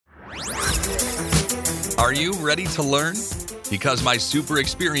Are you ready to learn? Because my super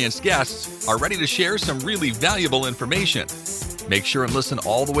experienced guests are ready to share some really valuable information. Make sure and listen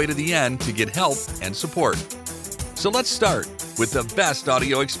all the way to the end to get help and support. So let's start with the best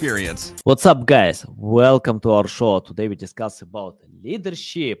audio experience. What's up, guys? Welcome to our show. Today we discuss about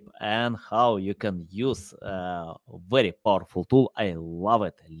leadership and how you can use a very powerful tool. I love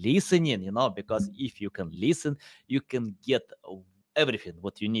it. Listening, because if you can listen, you can get everything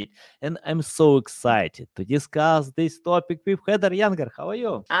what you need. And I'm so excited to discuss this topic with Heather Younger. How are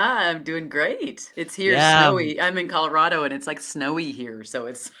you? I'm doing great. It's here snowy. I'm in Colorado and it's like snowy here. So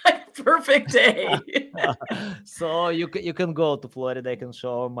it's like a perfect day. So you can go to Florida. I can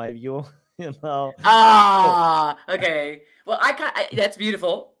show my view, Okay. Well, that's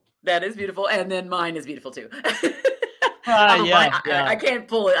beautiful. That is beautiful. And then mine is beautiful too. I can't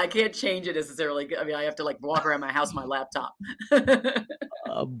pull it. I can't change it necessarily. I mean, I have to walk around my house with my laptop.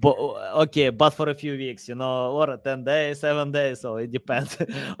 But for a few weeks, or 10 days, 7 days, so it depends. Okay,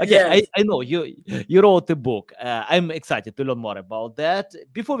 yes. I know you wrote a book. I'm excited to learn more about that.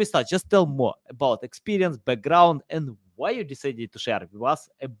 Before we start, just tell more about experience, background, and why you decided to share with us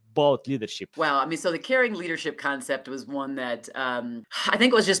about leadership. Well, I mean, so the caring leadership concept was one that I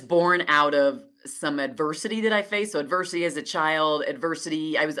think was just born out of some adversity that I faced. So adversity as a child,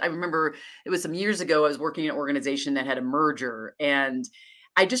 I remember it was some years ago, I was working in an organization that had a merger, and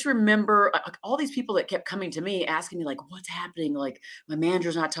I just remember all these people that kept coming to me asking me what's happening? My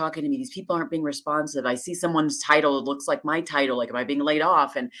manager's not talking to me. These people aren't being responsive. I see someone's title. It looks like my title. Am I being laid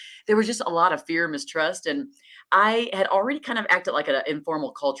off? And there was just a lot of fear, mistrust. And I had already kind of acted like an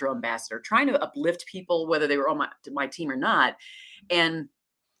informal cultural ambassador, trying to uplift people, whether they were on my team or not. And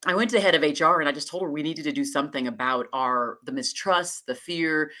I went to the head of HR and I just told her we needed to do something about the mistrust, the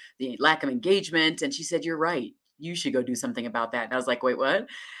fear, the lack of engagement. And she said, "You're right. You should go do something about that." And I was like, "Wait, what?"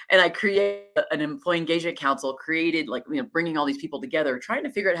 And I created an employee engagement council, bringing all these people together, trying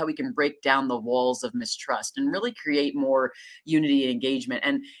to figure out how we can break down the walls of mistrust and really create more unity and engagement.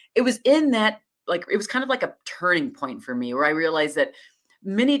 And it was in that, it was kind of like a turning point for me where I realized that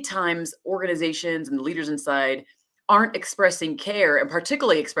many times organizations and the leaders inside aren't expressing care, and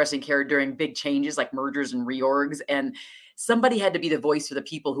particularly expressing care during big changes like mergers and reorgs. And somebody had to be the voice for the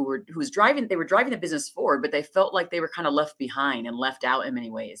people who were driving the business forward, but they felt like they were kind of left behind and left out in many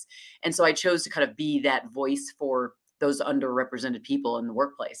ways. And so I chose to kind of be that voice for those underrepresented people in the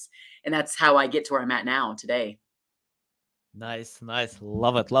workplace. And that's how I get to where I'm at now today. Nice.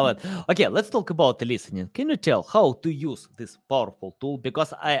 Love it. Okay, let's talk about listening. Can you tell how to use this powerful tool?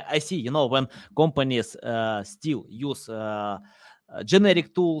 Because I see, when companies still use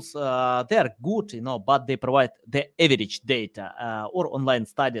generic tools, they are good, but they provide the average data or online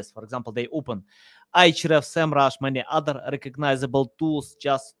studies. For example, they open Ahrefs, SEMrush, many other recognizable tools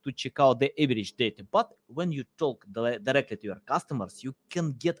just to check out the average data. But when you talk directly to your customers, you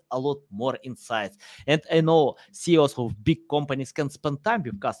can get a lot more insights. And I know CEOs of big companies can spend time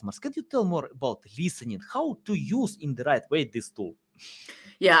with customers. Can you tell more about listening, how to use in the right way this tool?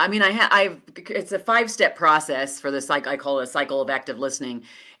 Yeah, I mean, it's a 5-step process for this. I call it a cycle of active listening.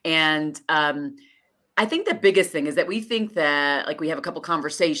 And I think the biggest thing is that we think that we have a couple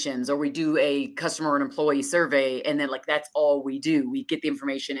conversations or we do a customer and employee survey and then that's all we do. We get the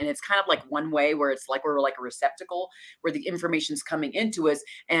information and it's kind of like one way where it's like we're like a receptacle where the information's coming into us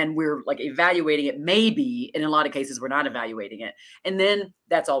and we're evaluating it. Maybe in a lot of cases, we're not evaluating it. And then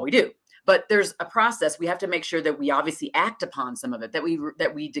that's all we do. But there's a process. We have to make sure that we obviously act upon some of it, that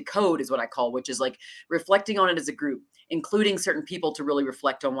we decode is what I call, which is reflecting on it as a group, including certain people to really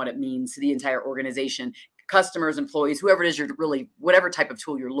reflect on what it means to the entire organization, customers, employees, whoever it is, whatever type of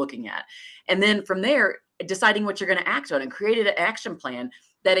tool you're looking at. And then from there, deciding what you're going to act on and create an action plan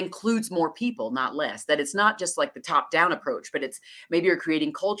that includes more people, not less. That it's not just the top-down approach, but it's maybe you're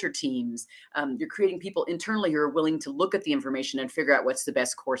creating culture teams. You're creating people internally who are willing to look at the information and figure out what's the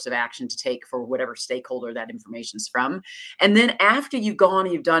best course of action to take for whatever stakeholder that information's from. And then after you've gone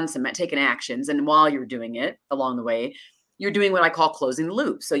and you've done taken actions, and while you're doing it along the way, you're doing what I call closing the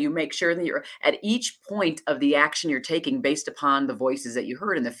loop. So you make sure that you're at each point of the action you're taking based upon the voices that you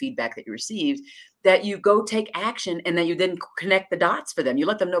heard and the feedback that you received, that you go take action and that you then connect the dots for them. You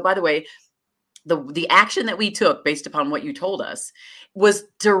let them know, by the way, the action that we took based upon what you told us was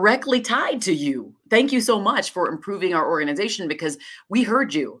directly tied to you. Thank you so much for improving our organization because we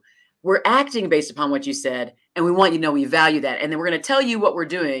heard you. We're acting based upon what you said, and we want you to know we value that. And then we're going to tell you what we're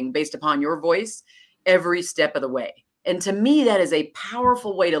doing based upon your voice every step of the way. And to me, that is a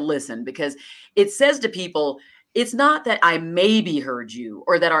powerful way to listen because it says to people, it's not that I maybe heard you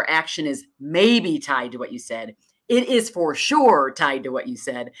or that our action is maybe tied to what you said. it is for sure tied to what you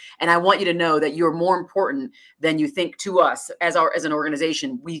said. And I want you to know that you're more important than you think to us as an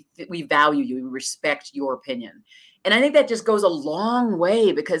organization. We value you. We respect your opinion. And I think that just goes a long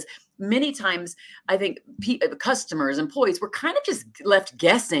way, because many times I think customers, employees, we're kind of just left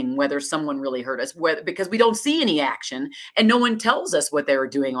guessing whether someone really hurt us, because we don't see any action and no one tells us what they're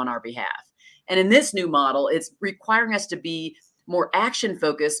doing on our behalf. And in this new model, it's requiring us to be more action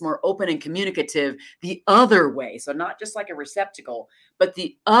focused, more open and communicative the other way. So not just like a receptacle, but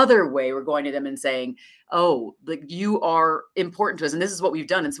the other way. We're going to them and saying, oh, like, you are important to us, and this is what we've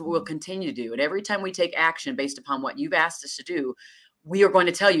done, and so we'll continue to do. And every time we take action based upon what you've asked us to do, we are going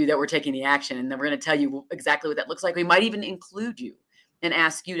to tell you that we're taking the action, and then we're going to tell you exactly what that looks like. We might even include you and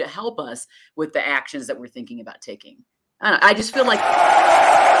ask you to help us with the actions that we're thinking about taking. I don't know, I just feel like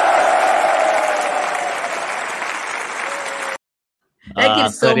that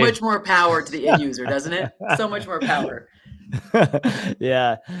gives so much more power to the end user, doesn't it? So much more power.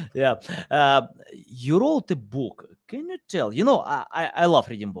 Yeah. You wrote a book. Can you tell? I love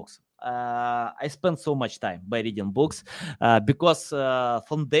reading books. I spend so much time by reading books because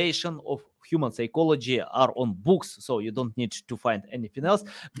foundation of human psychology are on books, so you don't need to find anything else.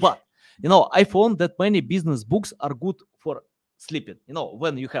 But I found that many business books are good for sleeping.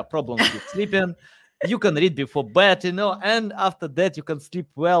 When you have problems with sleeping, you can read before bed, and after that you can sleep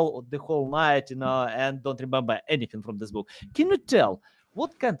well the whole night, and don't remember anything from this book. Can you tell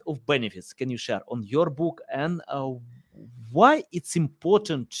what kind of benefits can you share on your book, and why it's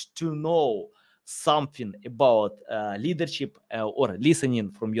important to know something about leadership or listening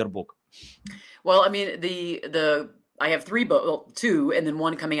from your book? Well, I mean, I have two, and then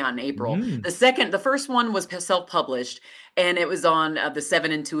one coming out in April. The first one was self-published, and it was on the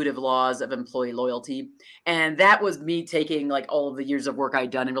 7 intuitive laws of employee loyalty. And that was me taking like all of the years of work I'd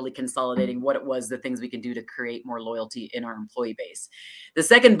done and really consolidating what it was, the things we can do to create more loyalty in our employee base. The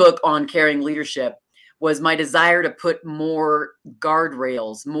second book on caring leadership was my desire to put more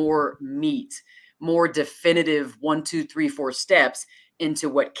guardrails, more meat, more definitive 1, 2, 3, 4 steps into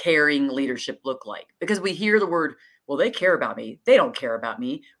what caring leadership look like. Because we hear the word, well, they care about me. They don't care about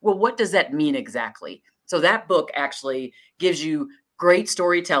me. Well, what does that mean exactly? So that book actually gives you great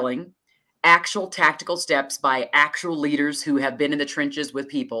storytelling, actual tactical steps by actual leaders who have been in the trenches with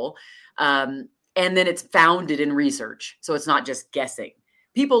people. And then it's founded in research. So it's not just guessing.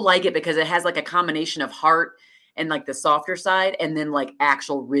 People like it because it has like a combination of heart and like the softer side, and then like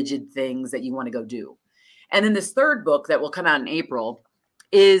actual rigid things that you want to go do. And then this third book that will come out in April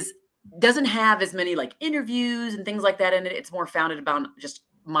doesn't have as many like interviews and things like that in it. It's more founded about just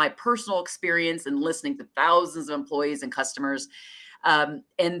my personal experience and listening to thousands of employees and customers. And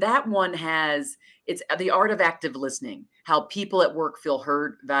that one it's the art of active listening, how people at work feel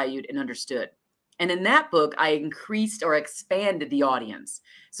heard, valued, and understood. And in that book, I increased or expanded the audience.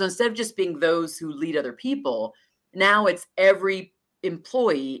 So instead of just being those who lead other people, now it's every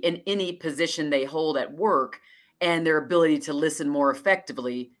employee in any position they hold at work, and their ability to listen more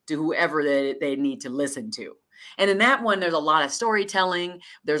effectively to whoever they need to listen to. And in that one, there's a lot of storytelling.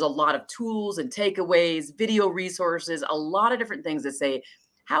 There's a lot of tools and takeaways, video resources, a lot of different things that say,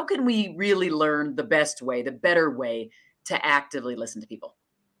 how can we really learn the best way, the better way to actively listen to people?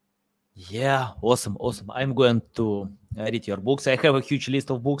 Yeah, awesome. I'm going to read your books. I have a huge list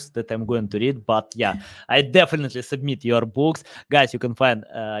of books that I'm going to read, but yeah, I definitely submit your books. Guys, you can find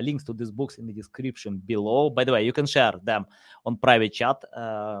links to these books in the description below. By the way, you can share them on private chat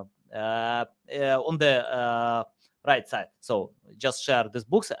on the right side. So just share these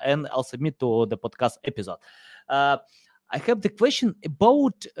books and I'll submit to the podcast episode. I have the question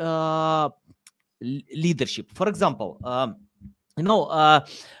about leadership. For example,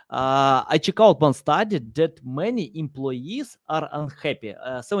 I check out one study that many employees are unhappy.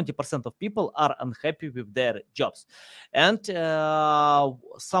 70% of people are unhappy with their jobs. And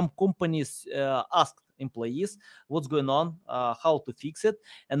some companies asked employees what's going on, how to fix it.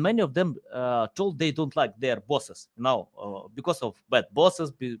 And many of them told they don't like their bosses because of bad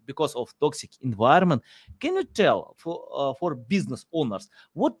bosses, because of toxic environment. Can you tell for business owners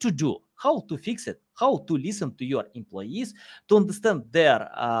what to do, how to fix it, how to listen to your employees, to understand their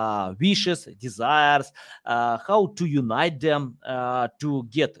wishes, desires, how to unite them to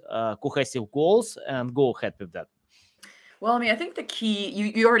get cohesive goals and go ahead with that? Well, I mean, I think the key,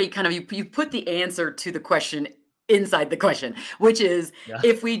 you already kind of, you put the answer to the question inside the question, which is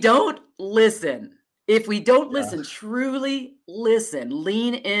if we don't listen, If we don't listen, truly listen,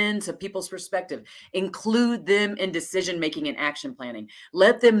 lean into people's perspective, include them in decision making and action planning.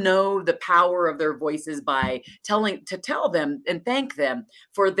 Let them know the power of their voices by tell them and thank them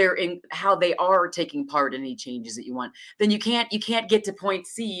for how they are taking part in any changes that you want. Then you can't get to point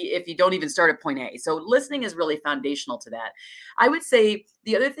C if you don't even start at point A. So listening is really foundational to that. I would say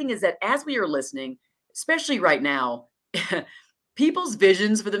the other thing is that as we are listening, especially right now, people's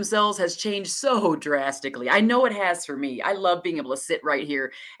visions for themselves has changed so drastically. I know it has for me. I love being able to sit right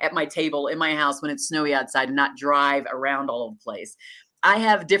here at my table in my house when it's snowy outside and not drive around all over the place. I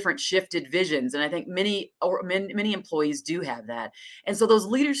have different shifted visions, and I think many employees do have that. And so those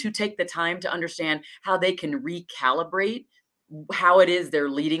leaders who take the time to understand how they can recalibrate how it is they're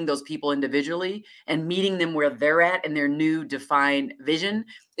leading those people individually and meeting them where they're at in their new defined vision,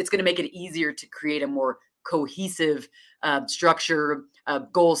 it's going to make it easier to create a more cohesive structure,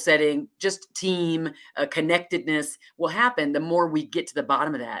 goal setting, just team connectedness will happen the more we get to the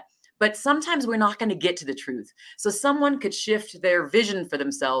bottom of that. But sometimes we're not going to get to the truth. So someone could shift their vision for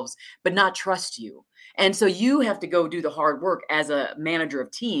themselves, but not trust you. And so you have to go do the hard work as a manager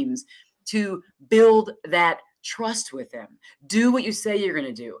of teams to build that trust with them. Do what you say you're going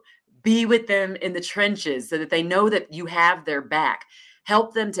to do. Be with them in the trenches so that they know that you have their back.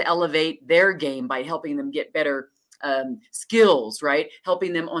 Help them to elevate their game by helping them get better skills, right?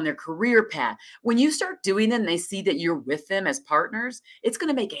 Helping them on their career path. When you start doing them, they see that you're with them as partners. It's going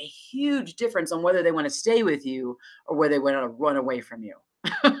to make a huge difference on whether they want to stay with you or whether they want to run away from you.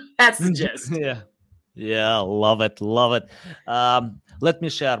 That's the gist. Yeah, love it. Let me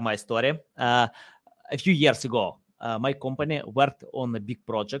share my story. A few years ago, my company worked on a big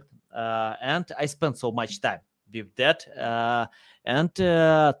project, and I spent so much time with that, and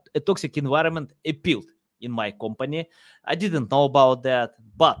a toxic environment appealed in my company. I didn't know about that,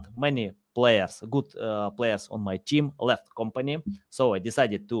 but many players, good players on my team left company. So I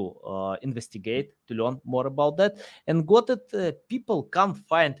decided to investigate, to learn more about that, and got it. People can't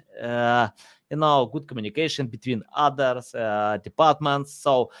find, good communication between others departments.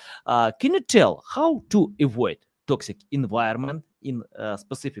 So can you tell how to avoid toxic environment in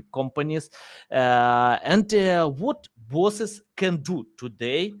specific companies, and what bosses can do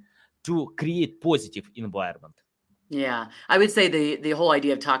today to create positive environment? Yeah, I would say the whole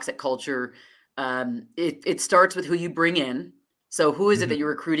idea of toxic culture, it starts with who you bring in. So who is it that you're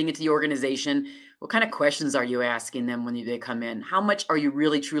recruiting into the organization? What kind of questions are you asking them when they come in? How much are you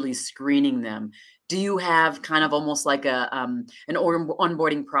really truly screening them? Do you have kind of almost like an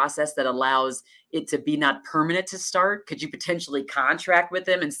onboarding process that allows it to be not permanent to start? Could you potentially contract with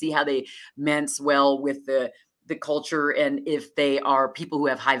them and see how they mense well with the culture, and if they are people who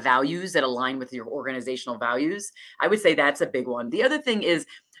have high values that align with your organizational values? I would say that's a big one. The other thing is,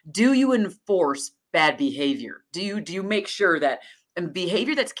 do you enforce bad behavior? Do you make sure that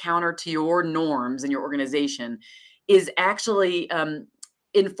behavior that's counter to your norms in your organization is actually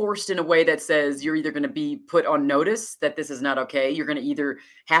enforced in a way that says you're either going to be put on notice that this is not okay. You're going to either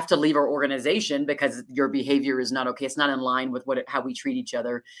have to leave our organization because your behavior is not okay. It's not in line with how we treat each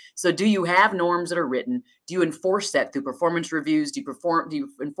other. So do you have norms that are written? Do you enforce that through performance reviews? Do you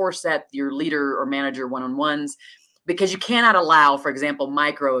enforce that through your leader or manager one-on-ones? Because you cannot allow, for example,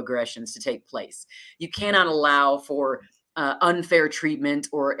 microaggressions to take place. You cannot allow for unfair treatment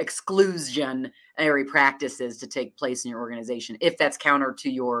or exclusionary practices to take place in your organization if that's counter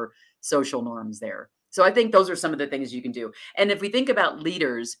to your social norms there. So I think those are some of the things you can do. And if we think about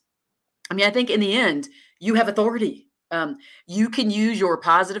leaders, I think in the end, you have authority. You can use your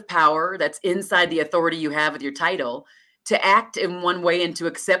positive power that's inside the authority you have with your title to act in one way and to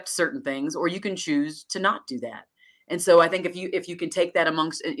accept certain things, or you can choose to not do that. And so I think if you can take that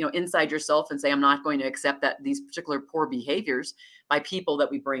amongst, inside yourself and say, I'm not going to accept that these particular poor behaviors by people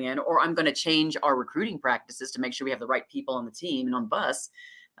that we bring in, or I'm going to change our recruiting practices to make sure we have the right people on the team and on the bus.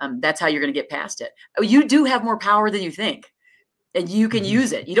 That's how you're going to get past it. You do have more power than you think, and you can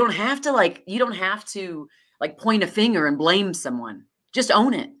use it. You don't have to point a finger and blame someone. Just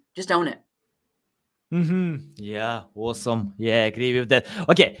own it. Yeah, awesome. Yeah, I agree with that.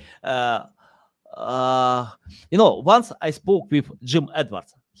 Okay. Once I spoke with Jim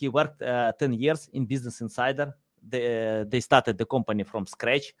Edwards. He worked 10 years in Business Insider. They started the company from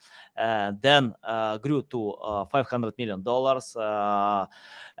scratch, then grew to $500 million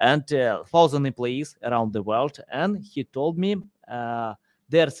and 1,000 employees around the world. And he told me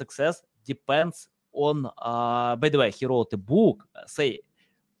their success depends on, by the way, he wrote a book, say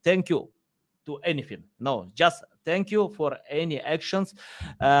thank you to anything. No, just thank you for any actions.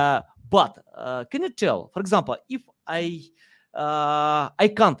 But can you tell, for example, if I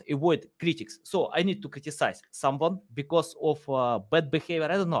I can't avoid critics, so I need to criticize someone because of bad behavior.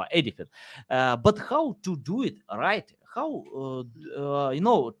 I don't know anything, but how to do it right? How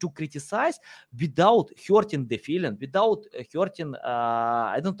to criticize without hurting the feeling, without hurting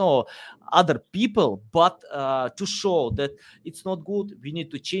I don't know other people, but to show that it's not good. We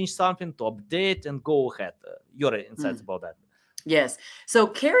need to change something, to update, and go ahead. Your insights about that? Yes. So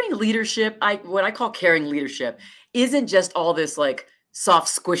caring leadership, what I call caring leadership isn't just all this like soft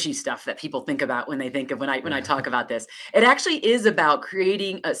squishy stuff that people think about when they think of when I talk about this. It actually is about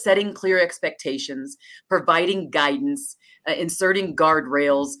creating setting clear expectations, providing guidance, inserting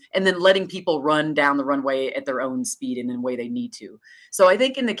guardrails, and then letting people run down the runway at their own speed and in the way they need to. So I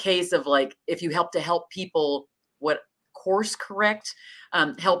think in the case of like if you help people course correct,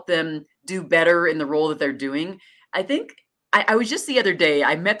 help them do better in the role that they're doing. I think I was just the other day,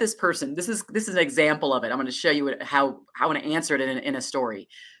 I met this person. This is an example of it. I'm going to show you how I want to answer it in a story.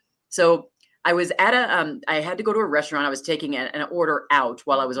 So I was at I had to go to a restaurant. I was taking an order out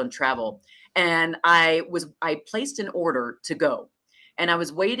while I was on travel. And I placed an order to go. And I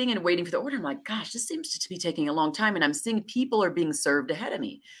was waiting and waiting for the order. I'm like, gosh, this seems to be taking a long time. And I'm seeing people are being served ahead of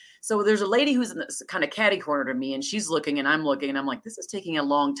me. So there's a lady who's in this kind of catty corner to me, and she's looking and I'm looking, and I'm like, this is taking a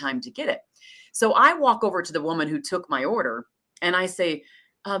long time to get it. So I walk over to the woman who took my order and I say,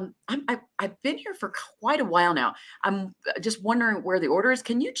 I've been here for quite a while now. I'm just wondering where the order is.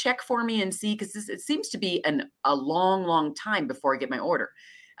 Can you check for me and see? Because it seems to be a long, long time before I get my order.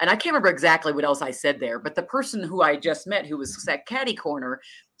 And I can't remember exactly what else I said there, but the person who I just met, who was at catty corner,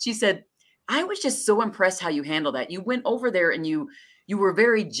 she said, I was just so impressed how you handled that. You went over there and you were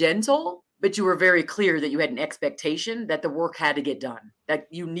very gentle, but you were very clear that you had an expectation that the work had to get done, that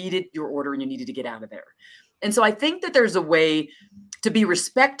you needed your order and you needed to get out of there. And so I think that there's a way to be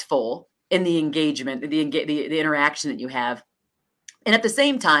respectful in the engagement, the interaction that you have. And at the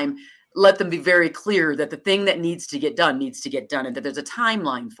same time, let them be very clear that the thing that needs to get done, and that there's a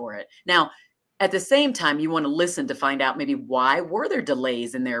timeline for it. Now, at the same time, you want to listen to find out maybe why were there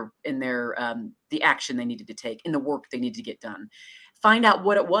delays in their the action they needed to take, in the work they need to get done. Find out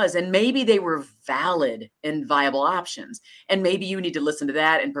what it was, and maybe they were valid and viable options. And maybe you need to listen to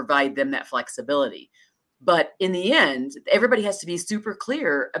that and provide them that flexibility. But in the end, everybody has to be super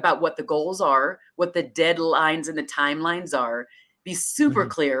clear about what the goals are, what the deadlines and the timelines are, be super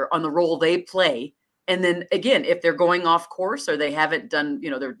clear on the role they play. And then again, if they're going off course or they haven't done,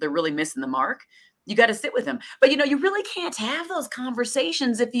 they're really missing the mark, you got to sit with them. But, you really can't have those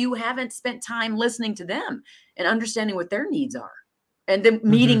conversations if you haven't spent time listening to them and understanding what their needs are. And then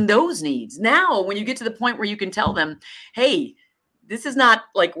meeting those needs. Now, when you get to the point where you can tell them, hey, this is not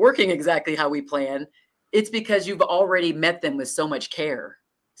like working exactly how we plan, it's because you've already met them with so much care.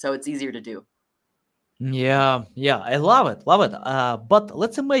 So it's easier to do. Yeah, I love it. But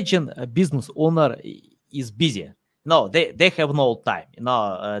let's imagine a business owner is busy. No, they have no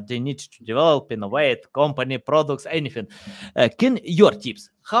time. They need to develop, innovate, company, products, anything. Your tips,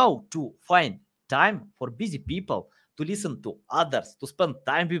 how to find time for busy people to listen to others, to spend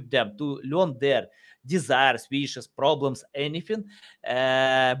time with them, to learn their desires, wishes, problems, anything,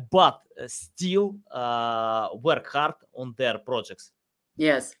 but still work hard on their projects.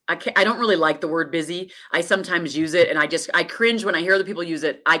 Yes. I don't really like the word busy. I sometimes use it and I cringe when I hear other people use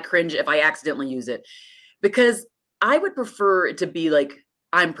it. I cringe if I accidentally use it, because I would prefer it to be like,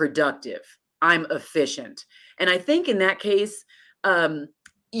 I'm productive, I'm efficient. And I think in that case,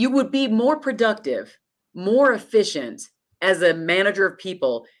 you would be more productive, more efficient as a manager of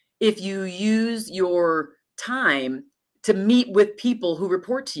people if you use your time to meet with people who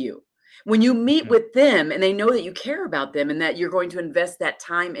report to you. When you meet with them and they know that you care about them and that you're going to invest that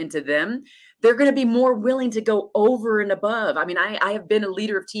time into them, they're going to be more willing to go over and above. I mean, I have been a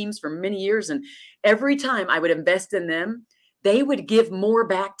leader of teams for many years, and every time I would invest in them, they would give more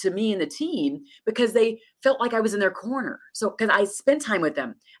back to me and the team because they felt like I was in their corner. So, because I spent time with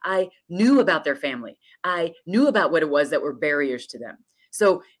them, I knew about their family. I knew about what it was that were barriers to them.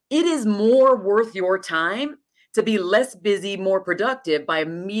 So it is more worth your time to be less busy, more productive by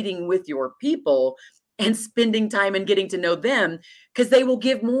meeting with your people and spending time and getting to know them, because they will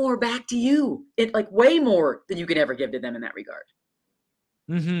give more back to you. It like way more than you can ever give to them in that regard.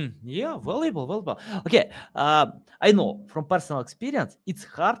 Yeah, valuable. Okay, I know from personal experience, it's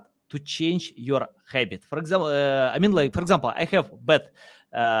hard to change your habit. For example, I have bad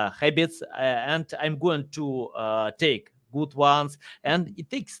habits, and I'm going to take good ones, and it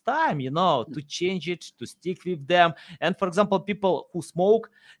takes time, to change it, to stick with them. And for example, people who smoke,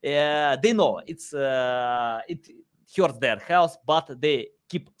 they know it hurts their health, but they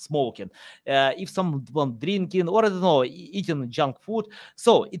keep smoking, if someone drinking, or I don't know, eating junk food.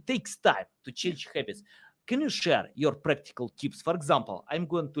 So it takes time to change habits. Can you share your practical tips? For example, I'm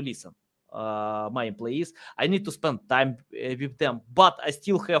going to listen my employees. I need to spend time with them, but I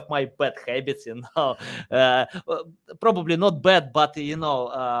still have my bad habits, probably not bad, but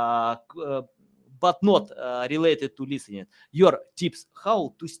but not related to listening. Your tips,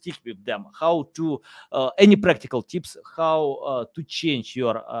 how to stick with them, how to any practical tips, how to change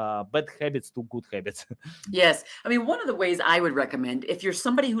your bad habits to good habits. Yes. I mean, one of the ways I would recommend, if you're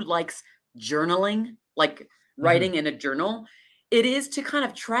somebody who likes journaling, like writing in a journal, it is to kind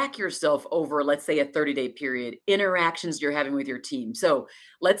of track yourself over, let's say, a 30-day period, interactions you're having with your team. So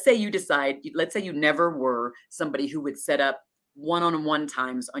let's say you never were somebody who would set up one-on-one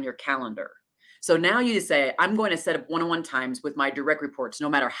times on your calendar. So now you just say, I'm going to set up one-on-one times with my direct reports, no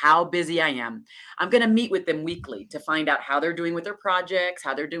matter how busy I am. I'm going to meet with them weekly to find out how they're doing with their projects,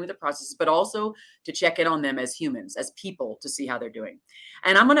 how they're doing with the processes, but also to check in on them as humans, as people, to see how they're doing.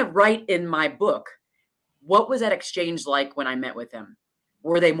 And I'm going to write in my book, what was that exchange like when I met with them?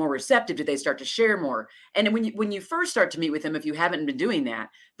 Were they more receptive? Did they start to share more? And when you first start to meet with them, if you haven't been doing that,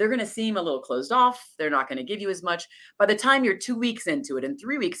 they're going to seem a little closed off. They're not going to give you as much. By the time you're 2 weeks into it and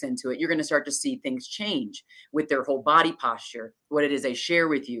 3 weeks into it, you're going to start to see things change with their whole body posture, what it is they share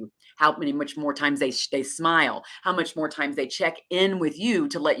with you, how much more times they smile, how much more times they check in with you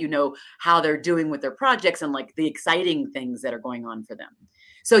to let you know how they're doing with their projects and like the exciting things that are going on for them.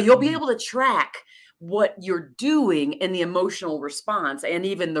 So you'll be able to track what you're doing in the emotional response and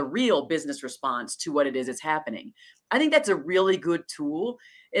even the real business response to what it is that's happening. I think that's a really good tool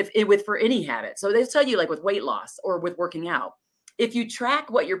for any habit. So they tell you, like with weight loss or with working out, if you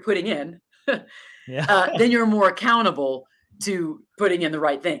track what you're putting in, then you're more accountable to putting in the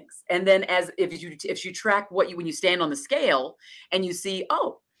right things. And then if you track when you stand on the scale and you see,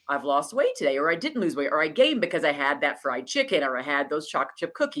 oh, I've lost weight today, or I didn't lose weight, or I gained because I had that fried chicken, or I had those chocolate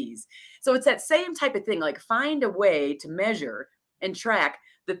chip cookies. So it's that same type of thing, like find a way to measure and track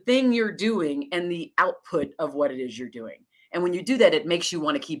the thing you're doing and the output of what it is you're doing. And when you do that, it makes you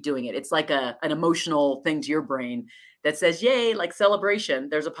want to keep doing it. It's like an emotional thing to your brain that says, yay, like celebration,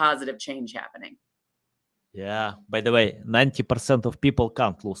 there's a positive change happening. Yeah. By the way, 90% of people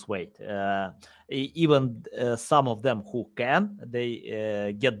can't lose weight. Even some of them who can,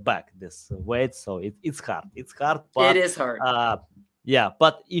 they get back this weight. So it's hard. It's hard. But, it is hard. Yeah.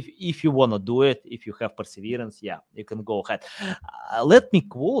 But if you want to do it, if you have perseverance, yeah, you can go ahead. Let me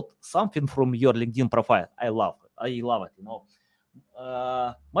quote something from your LinkedIn profile. I love it.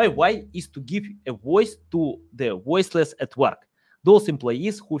 My why is to give a voice to the voiceless at work. Those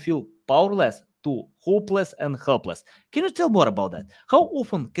employees who feel powerless to hopeless and helpless. Can you tell more about that? How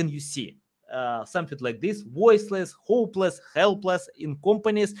often can you see something like this, voiceless, hopeless, helpless in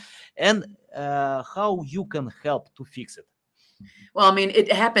companies, and how you can help to fix it? Well, I mean,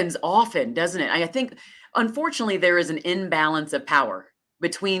 it happens often, doesn't it? I think, unfortunately, there is an imbalance of power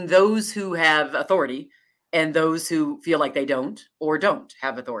between those who have authority and those who feel like they don't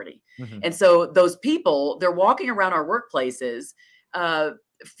have authority. And so those people, they're walking around our workplaces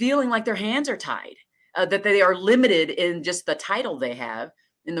feeling like their hands are tied, that they are limited in just the title they have,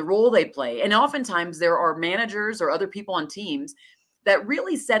 in the role they play. And oftentimes there are managers or other people on teams that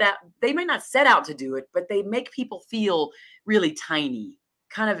really they may not set out to do it, but they make people feel really tiny,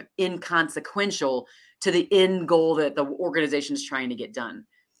 kind of inconsequential to the end goal that the organization is trying to get done.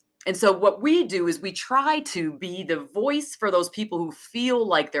 And so what we do is we try to be the voice for those people who feel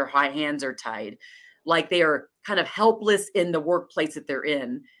like their hands are tied, like they are kind of helpless in the workplace that they're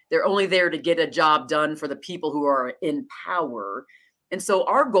in. They're only there to get a job done for the people who are in power. And so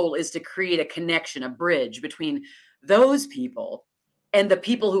our goal is to create a connection, a bridge between those people and the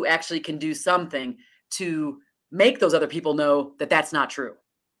people who actually can do something to make those other people know that that's not true.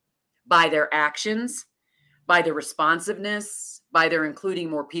 By their actions, by their responsiveness, by their including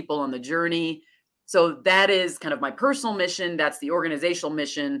more people on the journey. So that is kind of my personal mission. That's the organizational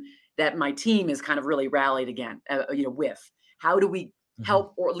mission that my team is kind of really rallied again, with. How do we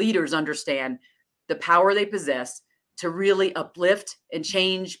help leaders understand the power they possess to really uplift and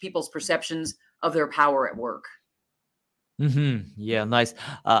change people's perceptions of their power at work? Yeah, nice.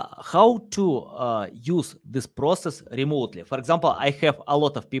 How to use this process remotely? For example, I have a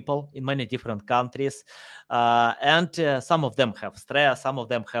lot of people in many different countries, and some of them have stress, some of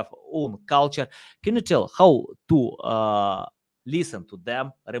them have own culture. Can you tell how to listen to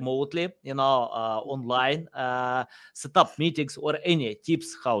them remotely, online, set up meetings, or any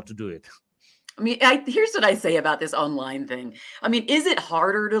tips how to do it? I mean, here's what I say about this online thing. I mean, is it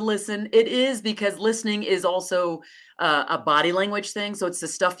harder to listen? It is, because listening is also a body language thing. So it's the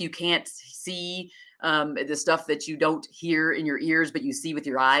stuff you can't see, the stuff that you don't hear in your ears, but you see with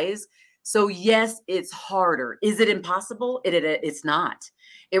your eyes. So yes, it's harder. Is it impossible? It's not.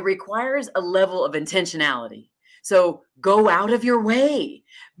 It requires a level of intentionality. So go out of your way,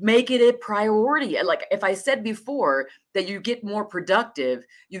 make it a priority. And like if I said before that you get more productive,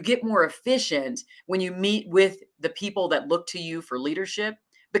 you get more efficient when you meet with the people that look to you for leadership,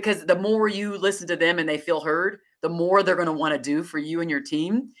 because the more you listen to them and they feel heard, the more they're going to want to do for you and your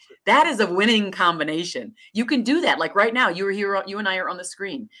team. That is a winning combination. You can do that. Like right now, you are here, you and I are on the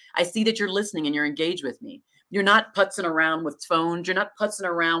screen. I see that you're listening and you're engaged with me. You're not putzing around with phones. You're not putzing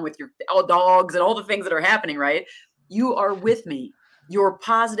around with your dogs and all the things that are happening, right? You are with me. Your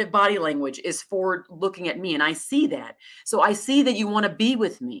positive body language is forward looking at me, and I see that. So I see that you want to be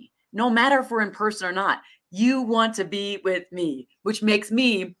with me, no matter if we're in person or not. You want to be with me, which makes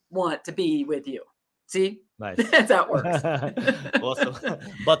me want to be with you. See? Nice. That's how it works. Awesome.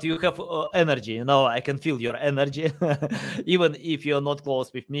 But you have energy. You know, I can feel your energy, even if you're not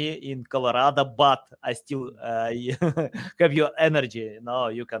close with me in Colorado. But I still have your energy. You know,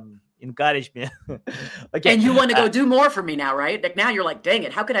 you can encourage me. Okay. And you want to go do more for me now, right? Like now you're like, dang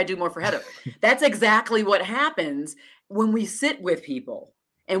it, how could I do more for Heather? That's exactly what happens when we sit with people.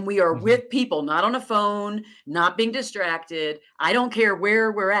 And we are with people, not on a phone, not being distracted. I don't care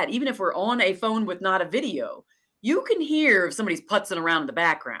where we're at. Even if we're on a phone with not a video, you can hear if somebody's putzing around in the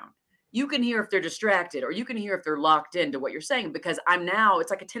background. You can hear if they're distracted, or you can hear if they're locked into what you're saying, because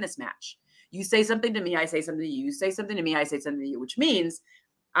it's like a tennis match. You say something to me, I say something to you. You say something to me, I say something to you, which means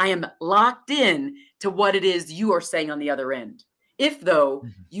I am locked in to what it is you are saying on the other end. If though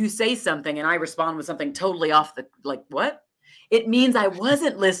you say something and I respond with something totally off the, like, what? It means I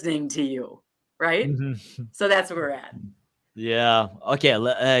wasn't listening to you, right? So that's where we're at. Yeah.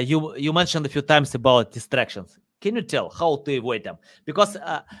 Okay. You mentioned a few times about distractions. Can you tell how to avoid them? Because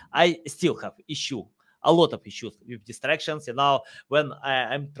I still have a lot of issues with distractions. You know, when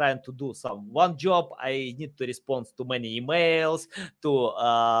I'm trying to do one job, I need to respond to many emails,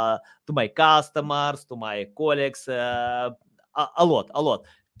 to my customers, to my colleagues, a lot.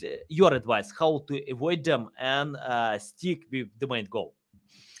 Your advice, how to avoid them and stick with the main goal?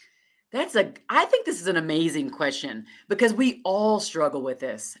 I think this is an amazing question, because we all struggle with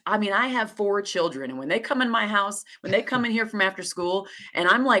this. I mean, I have 4 children, and when they come in my house, when they come in here from after school, and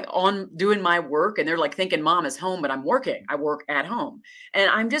I'm like on doing my work, and they're like thinking mom is home, but I'm working. I work at home. And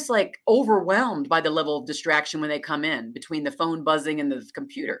I'm just like overwhelmed by the level of distraction when they come in, between the phone buzzing and the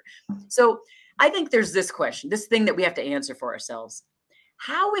computer. So I think there's this thing that we have to answer for ourselves.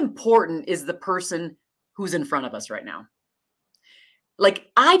 How important is the person who's in front of us right now?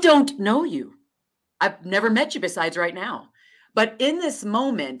 Like, I don't know you. I've never met you besides right now. But in this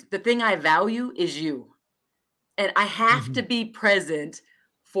moment, the thing I value is you. And I have to be present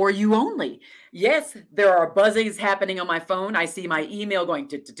for you only. Yes, there are buzzings happening on my phone. I see my email going,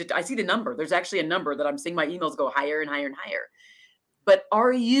 I see the number. There's actually a number that I'm seeing my emails go higher and higher and higher. But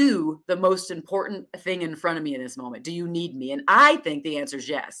are you the most important thing in front of me in this moment? Do you need me? And I think the answer is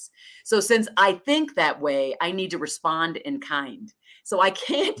yes. So since I think that way, I need to respond in kind. So I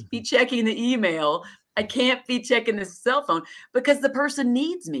can't be checking the email. I can't be checking the cell phone, because the person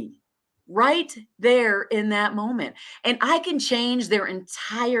needs me right there in that moment. And I can change their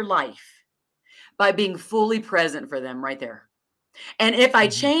entire life by being fully present for them right there. And if I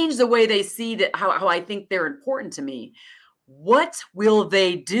change the way they see that, how I think they're important to me, what will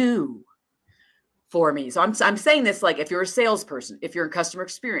they do for me? So I'm saying this like, if you're a salesperson, if you're in customer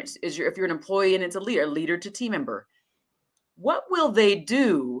experience, if you're an employee and it's a leader to team member, what will they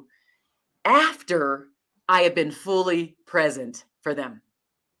do after I have been fully present for them?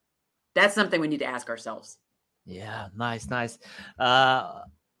 That's something we need to ask ourselves. Yeah, nice.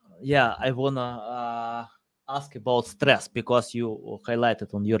 Yeah, I wanna ask about stress, because you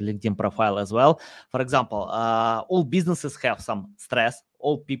highlighted on your LinkedIn profile as well. For example, all businesses have some stress.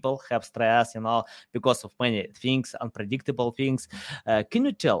 All people have stress, you know, because of many things, unpredictable things. Can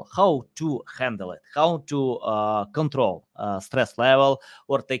you tell how to handle it, how to control stress level,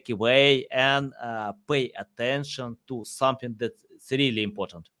 or take away and pay attention to something that's really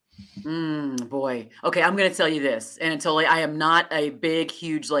important? Boy. Okay, I'm going to tell you this, and Anatoly, I am not a big,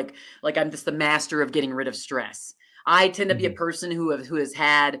 huge, like I'm just the master of getting rid of stress. I tend to be a person who has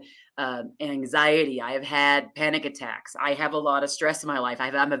had anxiety. I have had panic attacks. I have a lot of stress in my life.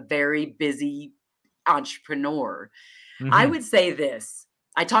 I'm a very busy entrepreneur. I would say this.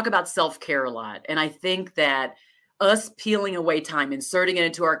 I talk about self-care a lot, and I think that us peeling away time, inserting it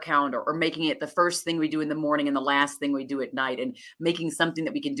into our calendar, or making it the first thing we do in the morning and the last thing we do at night, and making something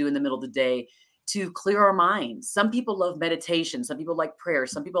that we can do in the middle of the day to clear our minds. Some people love meditation. Some people like prayer.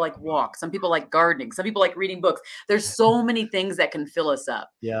 Some people like walk. Some people like gardening. Some people like reading books. There's so many things that can fill us up.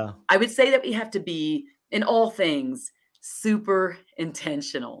 Yeah. I would say that we have to be, in all things, super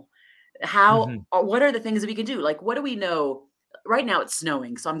intentional. What are the things that we can do? Like, what do we know? Right now it's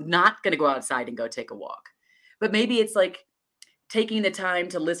snowing, so I'm not going to go outside and go take a walk. But maybe it's like taking the time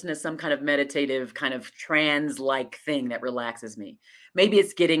to listen to some kind of meditative, kind of trance-like thing that relaxes me. Maybe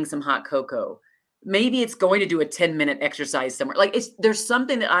it's getting some hot cocoa. Maybe it's going to do a 10-minute exercise somewhere. Like, there's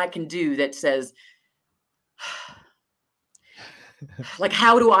something that I can do that says, like,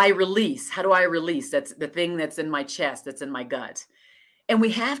 how do I release? How do I release? That's the thing that's in my chest, that's in my gut. And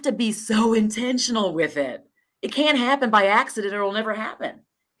we have to be so intentional with it. It can't happen by accident, or it'll never happen.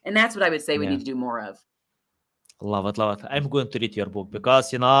 And that's what I would say we Yeah. need to do more of. Love it, love it. I'm going to read your book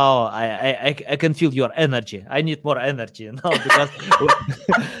because, you know, I can feel your energy. I need more energy, you know, because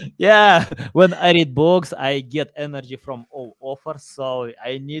yeah, when I read books, I get energy from all authors, so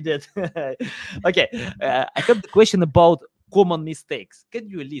I need it. Okay, I have the question about common mistakes. Can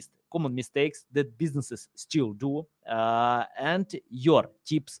you list common mistakes that businesses still do, and your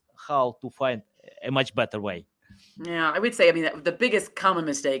tips how to find a much better way? Yeah, I would say, I mean, the biggest common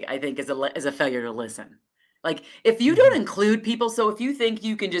mistake, I think, is a failure to listen. Like, if you don't include people, so if you think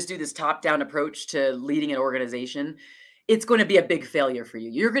you can just do this top-down approach to leading an organization, it's going to be a big failure for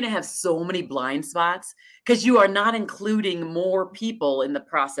you. You're going to have so many blind spots because you are not including more people in the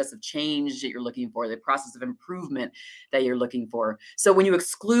process of change that you're looking for, the process of improvement that you're looking for. So when you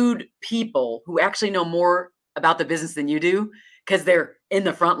exclude people who actually know more about the business than you do, because they're in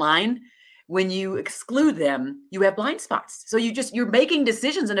the front line, when you exclude them, you have blind spots. So you're making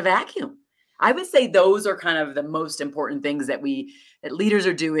decisions in a vacuum. I would say those are kind of the most important things that leaders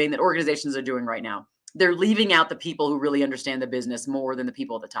are doing, that organizations are doing right now. They're leaving out the people who really understand the business more than the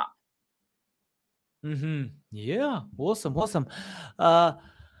people at the top. Yeah, awesome, awesome. Uh,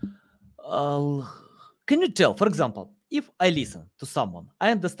 can you tell, for example, if I listen to someone,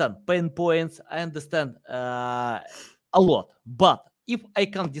 I understand pain points, I understand a lot, but if I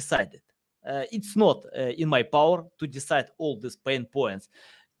can't decide it, it's not in my power to decide all these pain points.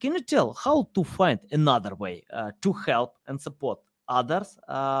 Can you tell how to find another way to help and support others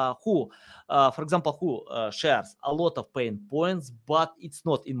who, for example, who shares a lot of pain points, but it's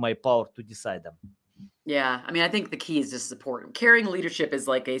not in my power to decide them? Yeah, I mean, I think the key is just support. Caring leadership is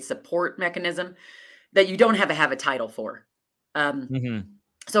like a support mechanism that you don't have to have a title for.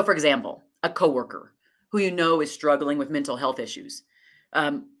 So, for example, a coworker who you know is struggling with mental health issues.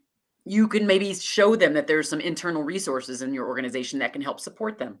 You can maybe show them that there's some internal resources in your organization that can help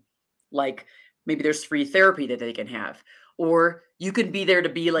support them. Like, maybe there's free therapy that they can have, or you can be there to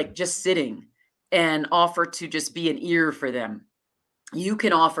be like just sitting and offer to just be an ear for them. You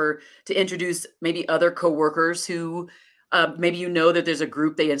can offer to introduce maybe other coworkers who maybe you know that there's a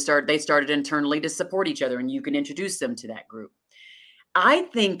group they started internally to support each other, and you can introduce them to that group. I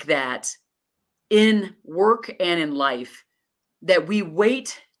think that in work and in life, that we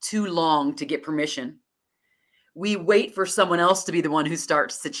wait too long to get permission. We wait for someone else to be the one who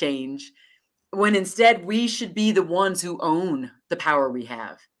starts to change, when instead we should be the ones who own the power we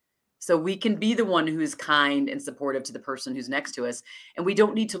have. So we can be the one who's kind and supportive to the person who's next to us. And we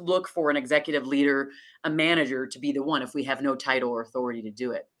don't need to look for an executive leader, a manager, to be the one if we have no title or authority to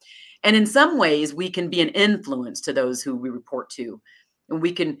do it. And in some ways, we can be an influence to those who we report to. And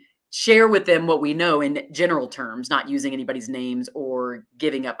we can share with them what we know in general terms, not using anybody's names or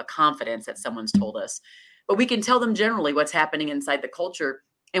giving up a confidence that someone's told us. But we can tell them generally what's happening inside the culture,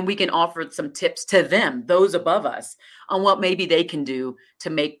 and we can offer some tips to them, those above us, on what maybe they can do to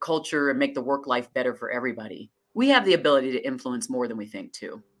make culture and make the work life better for everybody. We have the ability to influence more than we think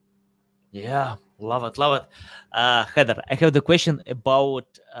too. Yeah, love it, love it. Heather, I have the question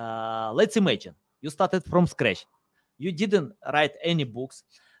about, let's imagine you started from scratch. You didn't write any books.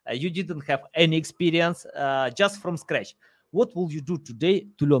 You didn't have any experience, just from scratch. What will you do today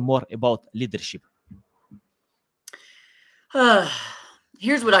to learn more about leadership?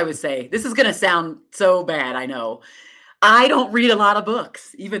 Here's what I would say. This is going to sound so bad, I know. I don't read a lot of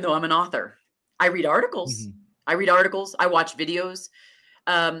books, even though I'm an author. I read articles. I watch videos.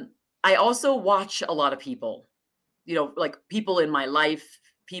 I also watch a lot of people, like people in my life,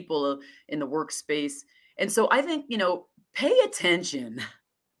 people in the workspace. And so I think, pay attention.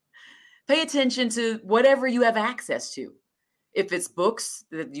 Pay attention to whatever you have access to. If it's books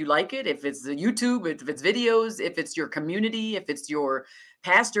that you like it, if it's YouTube, if it's videos, if it's your community, if it's your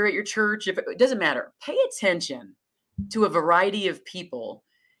pastor at your church, it doesn't matter. Pay attention to a variety of people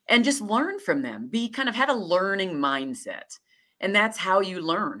and just learn from them. Have a learning mindset. And that's how you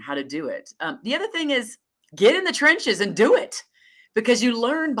learn how to do it. The other thing is get in the trenches and do it, because you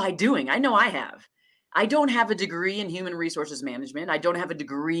learn by doing. I know I have. I don't have a degree in human resources management. I don't have a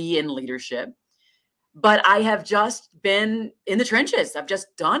degree in leadership, but I have just been in the trenches. I've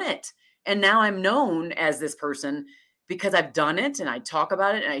just done it. And now I'm known as this person because I've done it, and I talk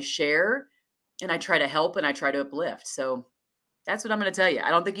about it, and I share, and I try to help, and I try to uplift. So that's what I'm going to tell you. I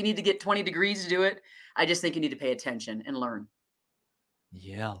don't think you need to get 20 degrees to do it. I just think you need to pay attention and learn.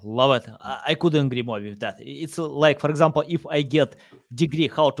 Yeah, love it. I couldn't agree more with that. It's like, for example, if I get degree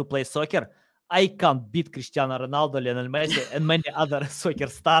how to play soccer, I can't beat Cristiano Ronaldo, Lionel Messi, and many other soccer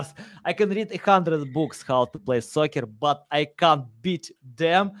stars. I can read 100 books how to play soccer, but I can't beat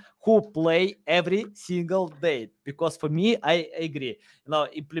them who play every single day. Because for me, I agree.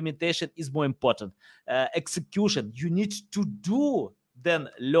 Implementation is more important. Execution, you need to do than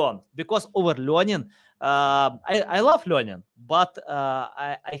learn, because overlearning. I love learning, but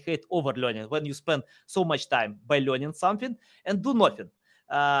I hate overlearning. When you spend so much time by learning something and do nothing.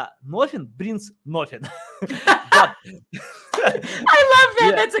 Nothing brings nothing. I love that.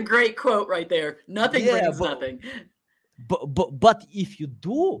 Yeah. That's a great quote right there. Nothing brings nothing. But if you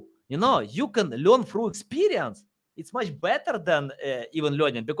do, you can learn through experience. It's much better than even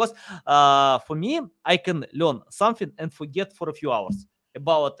learning, because for me, I can learn something and forget for a few hours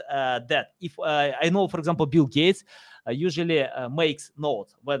about that. If I know, for example, Bill Gates usually makes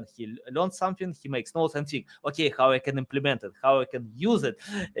notes. When he learns something, he makes notes and think, okay, how I can implement it, how I can use it.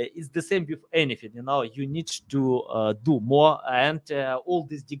 It's the same with anything. You need to do more, and all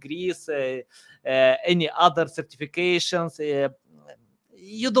these degrees, any other certifications,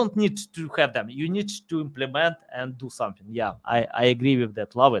 you don't need to have them. You need to implement and do something. Yeah, I agree with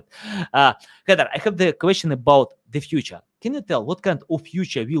that. Love it. Heather, I have the question about the future. Can you tell what kind of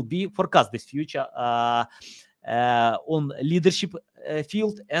future will be, forecast this future on leadership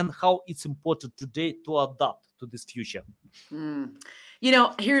field, and how it's important today to adapt to this future? I'm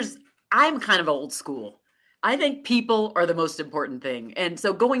kind of old school. I think people are the most important thing. And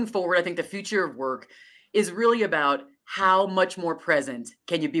so going forward, I think the future of work is really about how much more present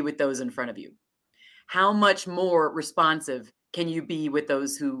can you be with those in front of you? How much more responsive can you be with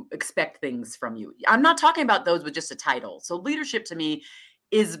those who expect things from you? I'm not talking about those with just a title. So leadership to me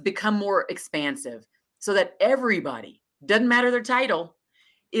is become more expansive, so that everybody, doesn't matter their title,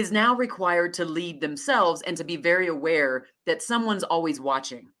 is now required to lead themselves and to be very aware that someone's always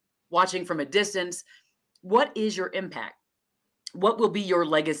watching from a distance. What is your impact? What will be your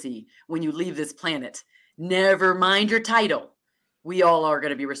legacy when you leave this planet? Never mind your title. We all are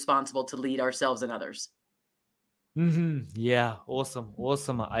going to be responsible to lead ourselves and others. Yeah,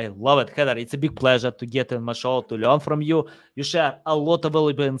 awesome. I love it, Heather. It's a big pleasure to get in my show to learn from you. You share a lot of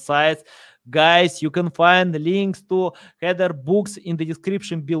valuable insights. Guys, you can find links to Heather books in the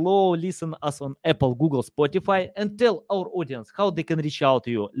description below. Listen us on Apple, Google, Spotify, and tell our audience how they can reach out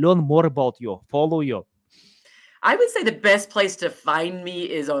to you, learn more about you, follow you. I would say the best place to find me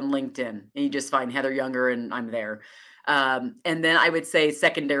is on LinkedIn. And you just find Heather Younger, and I'm there. And then I would say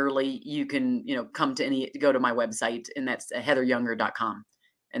secondarily, you can, go to my website, and that's heatheryounger.com,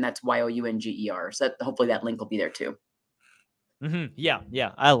 and that's YOUNGER. So hopefully that link will be there too.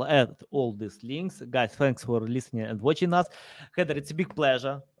 Yeah. I'll add all these links. Guys, thanks for listening and watching us. Heather, it's a big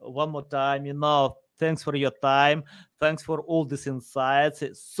pleasure. One more time, thanks for your time. Thanks for all these insights.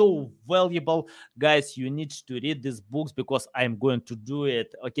 It's so valuable. Guys, you need to read these books, because I'm going to do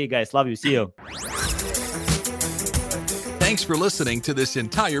it. Okay, guys, love you. See you. Thanks for listening to this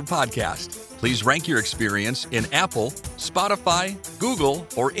entire podcast. Please rank your experience in Apple, Spotify, Google,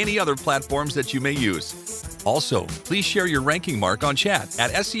 or any other platforms that you may use. Also, please share your ranking mark on chat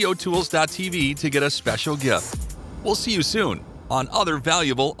at SEOtools.tv to get a special gift. We'll see you soon on other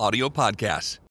valuable audio podcasts.